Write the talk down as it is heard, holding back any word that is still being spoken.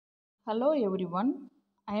Hello everyone.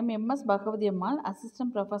 I am MS Bhagavadiyammal,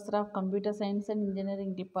 Assistant Professor of Computer Science and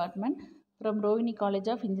Engineering Department from Rohini College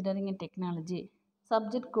of Engineering and Technology.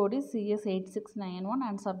 Subject code is CS8691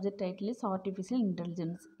 and subject title is Artificial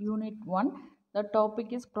Intelligence. Unit 1. The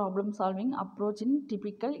topic is Problem Solving Approach in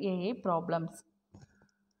Typical AI Problems.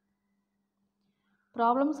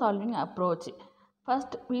 Problem solving approach.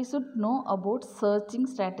 First, we should know about searching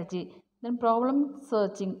strategy. Then problem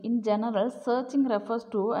searching. In general, searching refers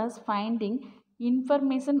to as finding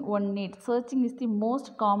information one needs. Searching is the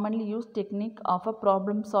most commonly used technique of a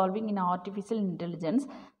problem solving in artificial intelligence.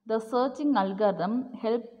 The searching algorithm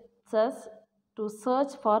helps us to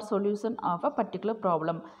search for solution of a particular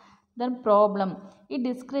problem. Then problem. It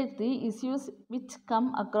describes the issues which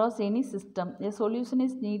come across any system. A solution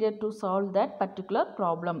is needed to solve that particular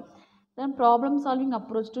problem. Then problem solving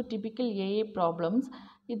approach to typical AI problems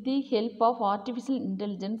with the help of artificial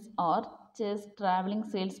intelligence or chess, traveling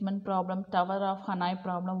salesman problem, Tower of Hanoi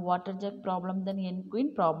problem, water jug problem, then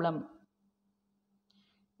queen problem.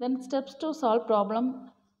 Then steps to solve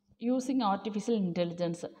problem using artificial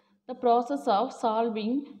intelligence. The process of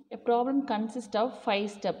solving a problem consists of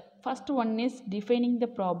 5 steps. First one is defining the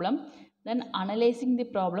problem, then analyzing the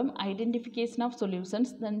problem, identification of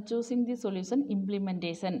solutions, then choosing the solution,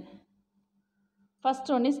 implementation. First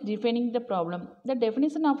one is defining the problem. The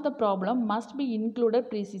definition of the problem must be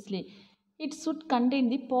included precisely. It should contain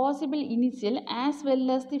the possible initial as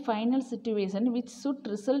well as the final situation which should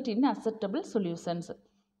result in acceptable solutions.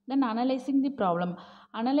 Then analyzing the problem.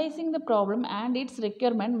 Analyzing the problem and its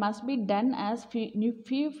requirement must be done as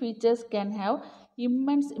few features can have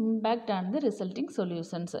immense impact on the resulting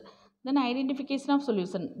solutions. Then identification of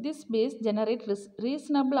solution. This base generates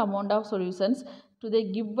reasonable amount of solutions to the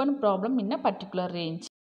given problem in a particular range.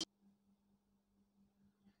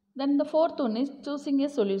 Then the fourth one is choosing a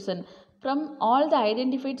solution. From all the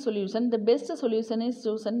identified solutions, the best solution is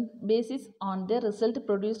chosen based on the result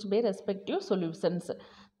produced by respective solutions.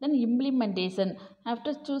 Then implementation.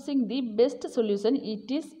 After choosing the best solution,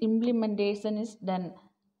 implementation is done.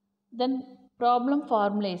 Then problem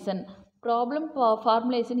formulation. Problem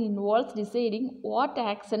formulation involves deciding what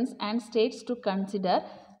actions and states to consider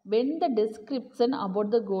when the description about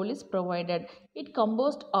the goal is provided. It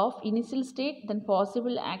composed of initial state, then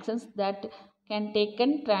possible actions that can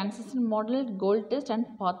taken, transition model, goal test and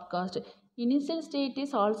path cost. Initial state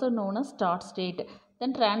is also known as start state.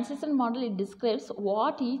 Then transition model, it describes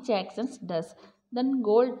what each action does. Then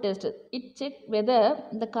goal test, it checks whether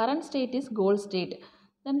the current state is goal state.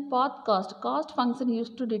 Then path cost, cost function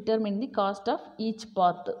used to determine the cost of each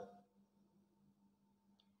path.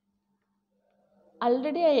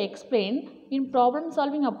 Already I explained in problem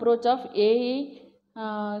solving approach of AI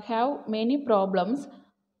have many problems.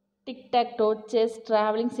 Tic-tac-toe, chess,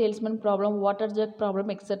 traveling salesman problem, water jug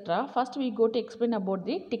problem, etc. First we go to explain about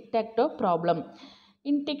the tic-tac-toe problem.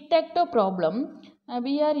 In tic-tac-toe problem,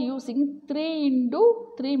 we are using 3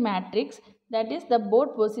 into 3 matrix. That is the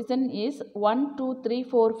board position is 1, 2, 3,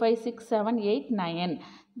 4, 5, 6, 7, 8, 9.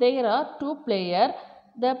 There are 2 players.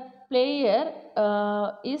 The player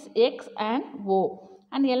is X and O.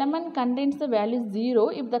 An element contains the value 0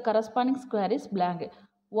 if the corresponding square is blank.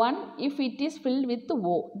 1 if it is filled with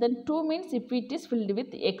O. Then 2 means if it is filled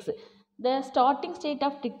with X. The starting state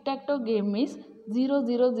of tic-tac-toe game is 0,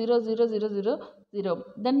 0, 0, 0, 0, 0, 0.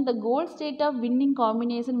 Then the goal state of winning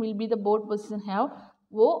combination will be the board position have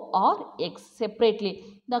O or X separately.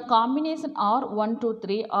 The combination are 1, 2,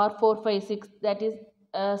 3 or 4, 5, 6, that is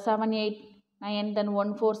 7, 8, 9, then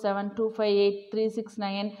 1, 4, 7, 2, 5, 8, 3, 6,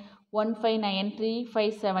 9, 1, 5, 9, 3,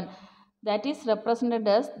 5, 7. That is represented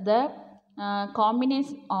as the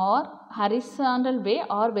combination or horizontal way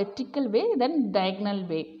or vertical way, then diagonal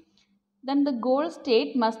way. Then the goal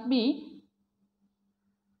state must be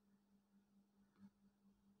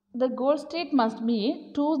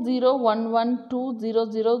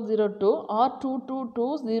 2011200002 or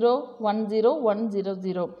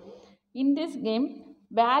 222010100. In this game,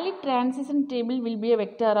 valid transition table will be a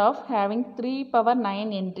vector of having 3 power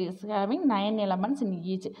 9 entries, having 9 elements in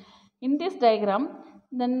each. In this diagram,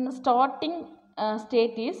 then starting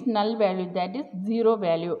state is null value, that is 0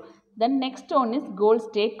 value. Then next one is goal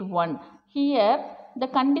state 1. Here the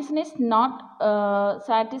condition is not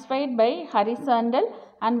satisfied by horizontal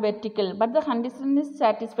and vertical, but the condition is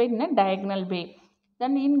satisfied in a diagonal way.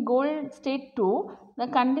 Then in goal state 2, the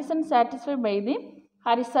condition satisfied by the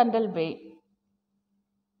horizontal way.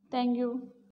 Thank you.